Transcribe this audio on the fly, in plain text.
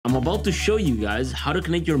about to show you guys how to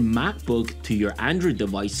connect your MacBook to your Android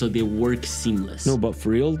device so they work seamless. No, but for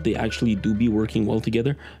real, they actually do be working well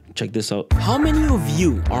together. Check this out. How many of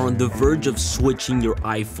you are on the verge of switching your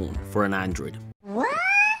iPhone for an Android? What?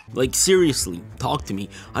 Like seriously, talk to me.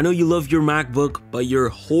 I know you love your MacBook, but you're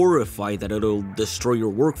horrified that it'll destroy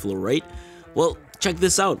your workflow, right? Well, check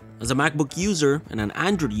this out. As a MacBook user and an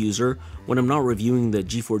Android user, when I'm not reviewing the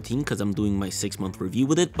G14 because I'm doing my 6-month review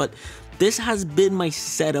with it, but this has been my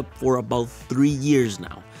setup for about 3 years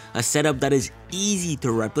now. A setup that is easy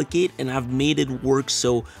to replicate, and I've made it work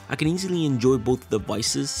so I can easily enjoy both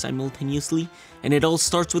devices simultaneously. And it all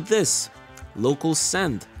starts with this: Local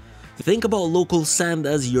Send. Think about Local Send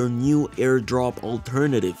as your new AirDrop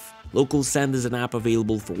alternative. Local Send is an app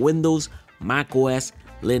available for Windows, macOS,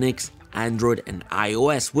 Linux, Android, and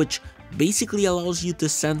iOS, which basically allows you to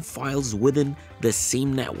send files within the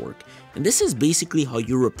same network. And this is basically how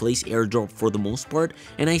you replace AirDrop for the most part.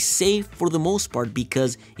 And I say for the most part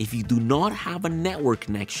because if you do not have a network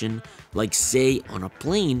connection, like say on a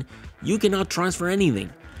plane, you cannot transfer anything.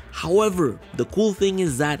 However, the cool thing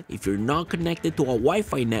is that if you're not connected to a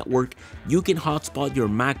Wi-Fi network, you can hotspot your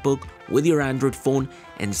MacBook with your Android phone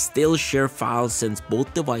and still share files since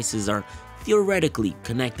both devices are theoretically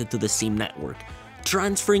connected to the same network.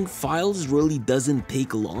 Transferring files really doesn't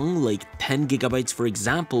take long, like 10 gigabytes for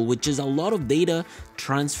example, which is a lot of data,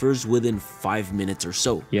 transfers within 5 minutes or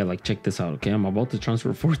so. Yeah, like check this out, okay? I'm about to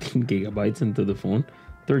transfer 14 gigabytes into the phone,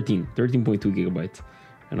 13.2 gigabytes,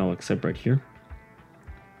 and I'll accept right here.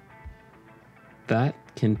 That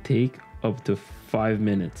can take up to 5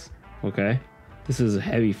 minutes, okay? This is a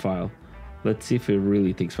heavy file. Let's see if it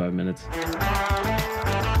really takes 5 minutes.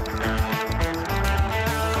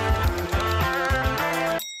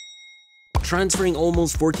 Transferring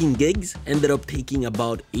almost 14 gigs ended up taking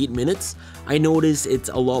about 8 minutes. I noticed it's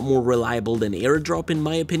a lot more reliable than AirDrop in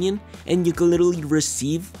my opinion, and you can literally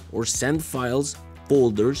receive or send files,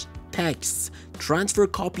 folders, texts, transfer,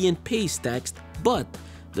 copy and paste text, but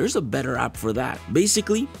there's a better app for that.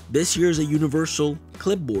 Basically, this here is a universal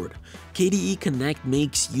clipboard. KDE Connect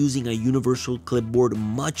makes using a universal clipboard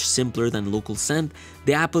much simpler than Local Send.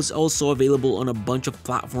 The app is also available on a bunch of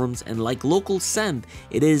platforms, and like Local Send,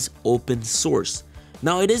 it is open source.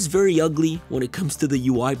 Now it is very ugly when it comes to the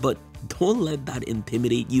UI, but don't let that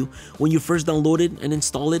intimidate you. When you first download it and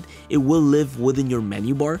install it, it will live within your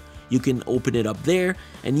menu bar. You can open it up there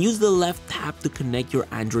and use the left tap to connect your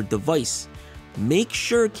Android device. Make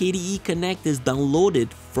sure KDE Connect is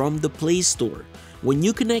downloaded from the Play Store. When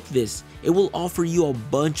you connect this, it will offer you a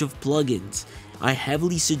bunch of plugins. I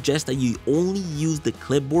heavily suggest that you only use the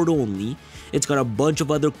clipboard only. It's got a bunch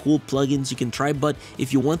of other cool plugins you can try, but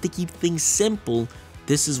if you want to keep things simple,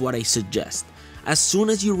 this is what I suggest. As soon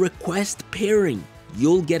as you request pairing,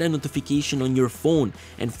 you'll get a notification on your phone,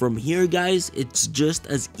 and from here guys, it's just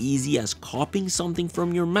as easy as copying something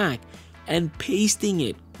from your Mac and pasting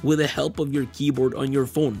it with the help of your keyboard on your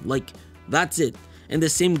phone. Like, that's it. And the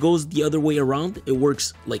same goes the other way around. It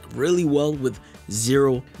works like really well with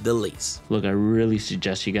 0 delays. Look, I really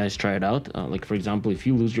suggest you guys try it out. Like for example, if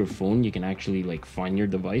you lose your phone, you can actually like find your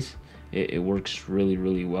device. It works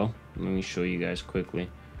really well. Let me show you guys quickly.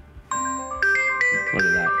 Look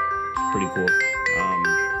at that, it's pretty cool.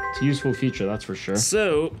 It's a useful feature, that's for sure.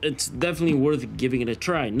 So it's definitely worth giving it a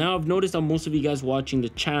try. Now I've noticed that most of you guys watching the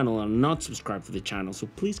channel are not subscribed to the channel, so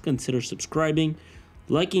please consider subscribing,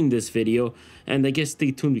 liking this video, and I guess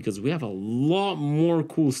stay tuned because we have a lot more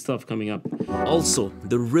cool stuff coming up. Also,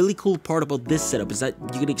 the really cool part about this setup is that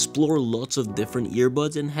you can explore lots of different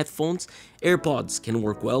earbuds and headphones. AirPods can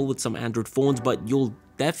work well with some Android phones, but you'll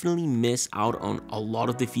definitely miss out on a lot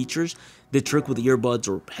of the features. The trick with earbuds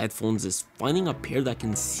or headphones is finding a pair that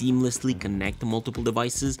can seamlessly connect to multiple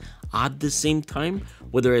devices at the same time,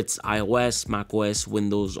 whether it's iOS, macOS,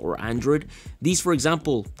 Windows, or Android. These, for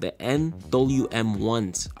example, the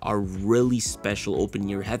NWM1s are really special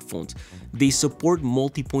open-ear headphones. They support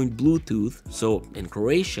multi-point Bluetooth, so in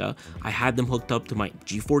Croatia, I had them hooked up to my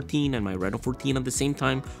G14 and my Reno 14 at the same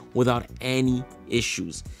time without any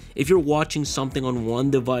issues. If you're watching something on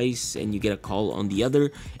one device and you get a call on the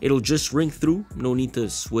other, it'll just ring through, no need to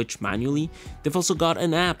switch manually. They've also got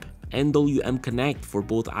an app, NWM Connect, for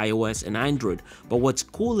both iOS and Android, but what's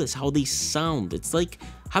cool is how they sound. It's like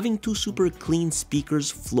having two super clean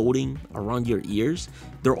speakers floating around your ears.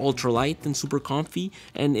 They're ultra light and super comfy,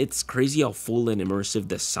 and it's crazy how full and immersive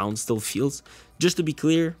the sound still feels. Just to be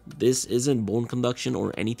clear, this isn't bone conduction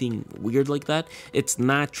or anything weird like that. It's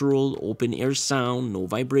natural open air sound, no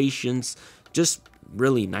vibrations, just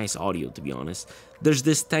really nice audio, to be honest. There's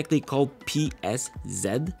this tech they call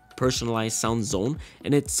PSZ, personalized sound zone,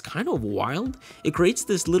 and it's kind of wild. It creates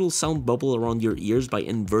this little sound bubble around your ears by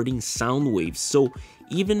inverting sound waves, so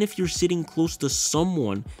even if you're sitting close to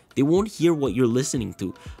someone, they won't hear what you're listening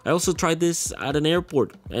to. I also tried this at an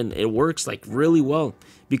airport, and it works like really well.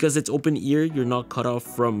 Because it's open ear, you're not cut off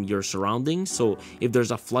from your surroundings, so if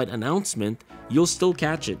there's a flight announcement, you'll still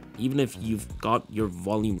catch it, even if you've got your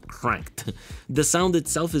volume cranked. The sound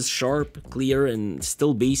itself is sharp, clear, and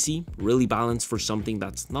still bassy, really balanced for something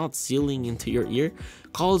that's not sealing into your ear.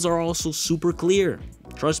 Calls are also super clear.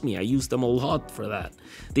 Trust me, I use them a lot for that.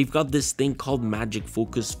 They've got this thing called Magic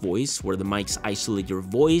Focus Voice, where the mics isolate your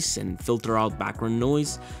voice and filter out background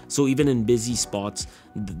noise, so even in busy spots,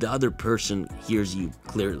 the other person hears you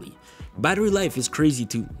clearly. Battery life is crazy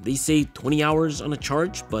too. They say 20 hours on a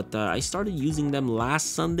charge, but I started using them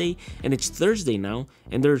last Sunday, and it's Thursday now,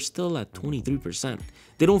 and they're still at 23%.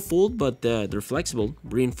 They don't fold, but they're flexible,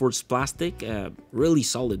 reinforced plastic, really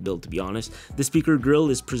solid build to be honest. The speaker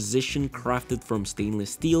grill is precision crafted from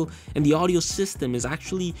stainless steel, and the audio system is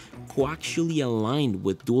actually coaxially aligned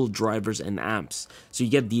with dual drivers and amps, so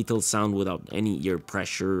you get detailed sound without any ear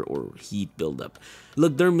pressure or heat buildup.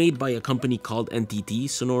 Look, they're made by a company called NTT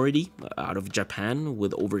Sonority out of Japan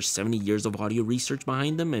with over 70 years of audio research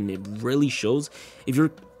behind them, and it really shows. If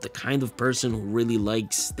you're the kind of person who really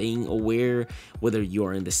likes staying aware, whether you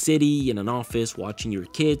are in the city, in an office, watching your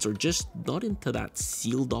kids, or just not into that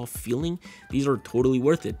sealed off feeling, these are totally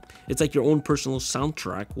worth it. It's like your own personal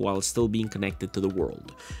soundtrack while still being connected to the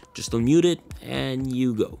world. Just unmute it and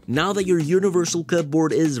you go. Now that your universal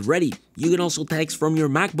clipboard is ready, you can also text from your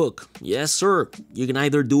MacBook. Yes sir, you can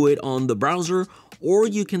either do it on the browser or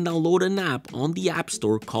you can download an app on the App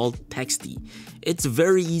Store called Texty. It's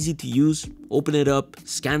very easy to use. Open it up,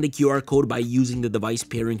 scan the QR code by using the device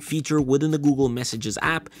pairing feature within the Google Messages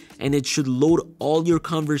app, and it should load all your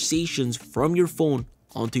conversations from your phone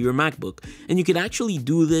onto your MacBook. And you can actually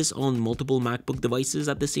do this on multiple MacBook devices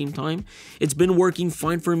at the same time. It's been working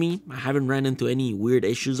fine for me. I haven't ran into any weird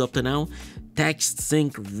issues up to now. Text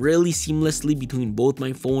sync really seamlessly between both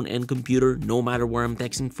my phone and computer, no matter where I'm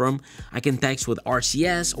texting from. I can text with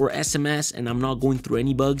RCS or SMS and I'm not going through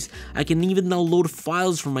any bugs. I can even download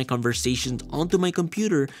files from my conversations onto my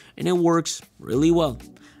computer and it works really well.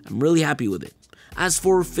 I'm really happy with it. As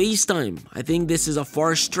for FaceTime, I think this is a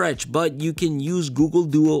far stretch, but you can use Google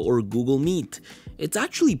Duo or Google Meet. It's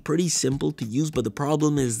actually pretty simple to use, but the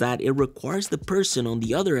problem is that it requires the person on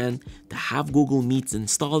the other end to have Google Meets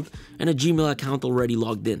installed and a Gmail account already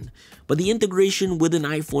logged in. But the integration with an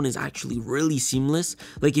iPhone is actually really seamless.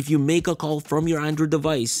 Like if you make a call from your Android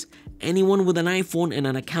device, anyone with an iPhone and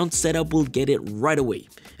an account set up will get it right away.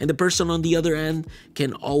 And the person on the other end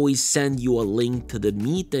can always send you a link to the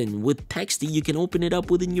Meet, and with Texty you can open it up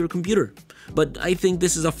within your computer. But I think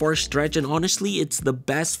this is a far stretch, and honestly it's the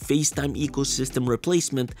best FaceTime ecosystem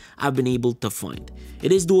replacement I've been able to find.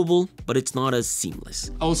 It is doable, but it's not as seamless.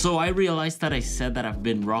 Also, I realized that I said that I've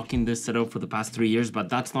been rocking this setup for the past 3 years, but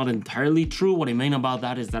that's not entirely true. What I mean about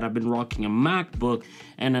that is that I've been rocking a MacBook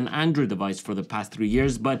and an Android device for the past 3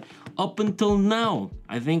 years, but up until now,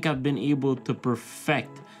 I think I've been able to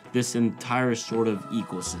perfect this entire sort of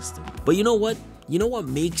ecosystem. But you know what? You know what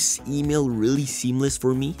makes email really seamless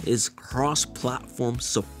for me is cross-platform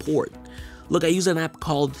support. Look, I use an app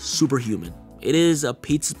called Superhuman. It is a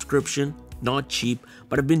paid subscription, not cheap,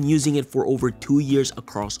 but I've been using it for over 2 years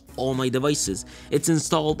across all my devices. It's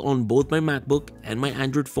installed on both my MacBook and my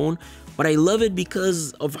Android phone, but I love it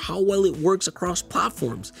because of how well it works across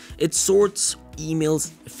platforms. It sorts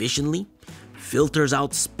emails efficiently, filters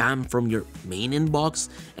out spam from your main inbox,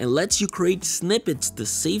 and lets you create snippets to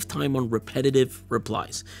save time on repetitive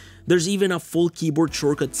replies. There's even a full keyboard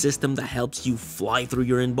shortcut system that helps you fly through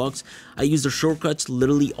your inbox. I use the shortcuts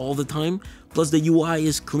literally all the time, plus the UI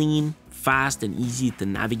is clean, fast, and easy to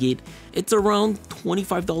navigate. It's around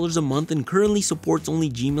 $25 a month and currently supports only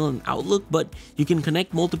Gmail and Outlook, but you can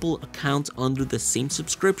connect multiple accounts under the same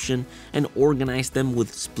subscription and organize them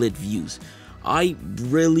with split views. I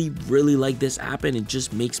really like this app, and it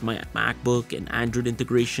just makes my MacBook and Android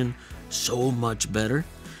integration so much better.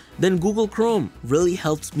 Then Google Chrome really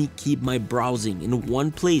helps me keep my browsing in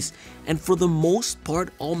one place, and for the most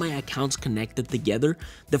part all my accounts connected together.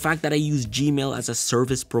 The fact that I use Gmail as a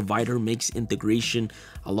service provider makes integration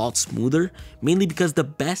a lot smoother, mainly because the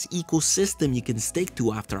best ecosystem you can stick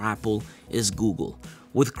to after Apple is Google.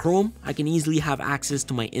 With Chrome, I can easily have access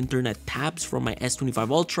to my internet tabs from my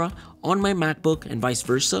S25 Ultra on my MacBook and vice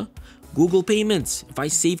versa. Google Payments, if I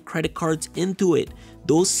save credit cards into it,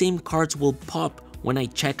 those same cards will pop when I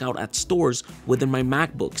check out at stores within my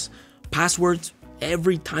MacBooks. Passwords,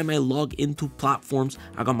 every time I log into platforms,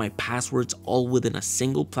 I got my passwords all within a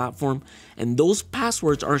single platform, and those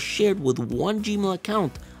passwords are shared with one Gmail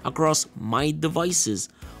account across my devices.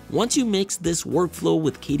 Once you mix this workflow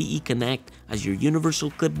with KDE Connect as your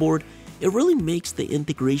universal clipboard, it really makes the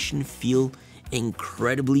integration feel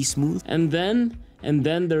incredibly smooth. And then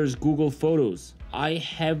there's Google Photos. I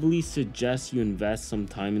heavily suggest you invest some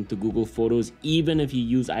time into Google Photos, even if you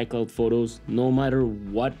use iCloud Photos. No matter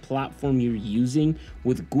what platform you're using,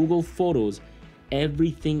 with Google Photos,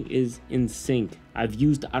 everything is in sync. I've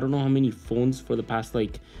used I don't know how many phones for the past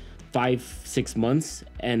like 5-6 months,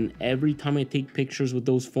 and every time I take pictures with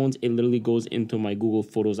those phones, it literally goes into my Google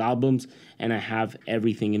Photos albums, and I have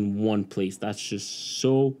everything in one place. That's just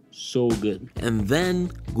so good. And then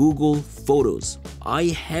Google Photos. I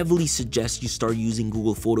heavily suggest you start using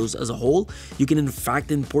Google Photos as a whole. You can in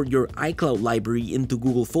fact import your iCloud library into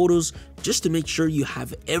Google Photos just to make sure you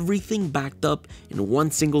have everything backed up in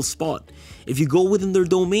one single spot. If you go within their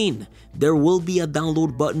domain, there will be a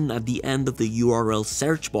download button at the end of the URL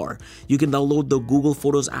search bar. You can download the Google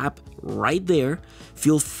Photos app right there.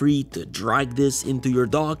 Feel free to drag this into your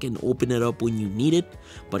dock and open it up when you need it.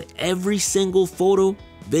 But every single photo,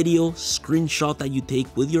 video, screenshot that you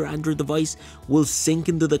take with your Android device will sync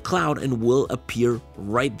into the cloud and will appear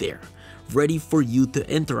right there, ready for you to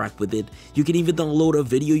interact with it. You can even download a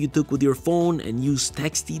video you took with your phone and use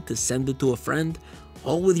Texty to send it to a friend,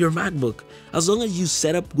 all with your MacBook. As long as you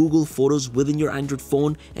set up Google Photos within your Android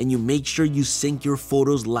phone and you make sure you sync your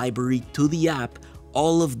Photos library to the app,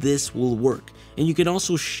 all of this will work. And you can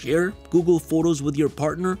also share Google Photos with your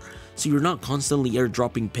partner, so you're not constantly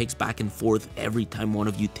airdropping pics back and forth every time one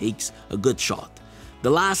of you takes a good shot. The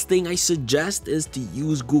last thing I suggest is to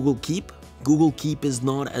use Google Keep. Google Keep is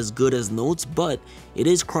not as good as Notes, but it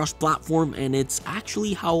is cross-platform, and it's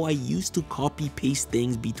actually how I used to copy-paste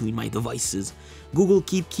things between my devices. Google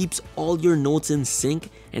Keep keeps all your notes in sync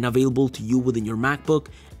and available to you within your MacBook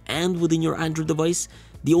and within your Android device.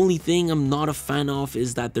 The only thing I'm not a fan of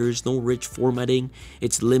is that there is no rich formatting.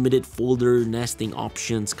 Its limited folder nesting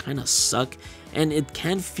options kind of suck, and it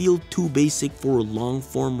can feel too basic for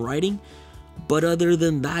long-form writing, but other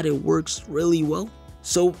than that, it works really well.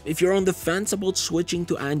 So if you're on the fence about switching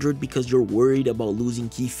to Android because you're worried about losing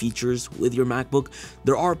key features with your MacBook,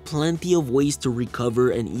 there are plenty of ways to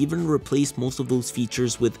recover and even replace most of those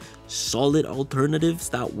features with solid alternatives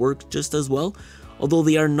that work just as well, although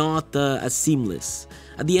they are not as seamless.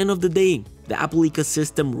 At the end of the day, the Apple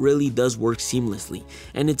ecosystem really does work seamlessly,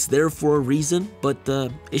 and it's there for a reason, but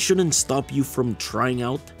it shouldn't stop you from trying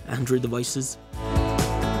out Android devices.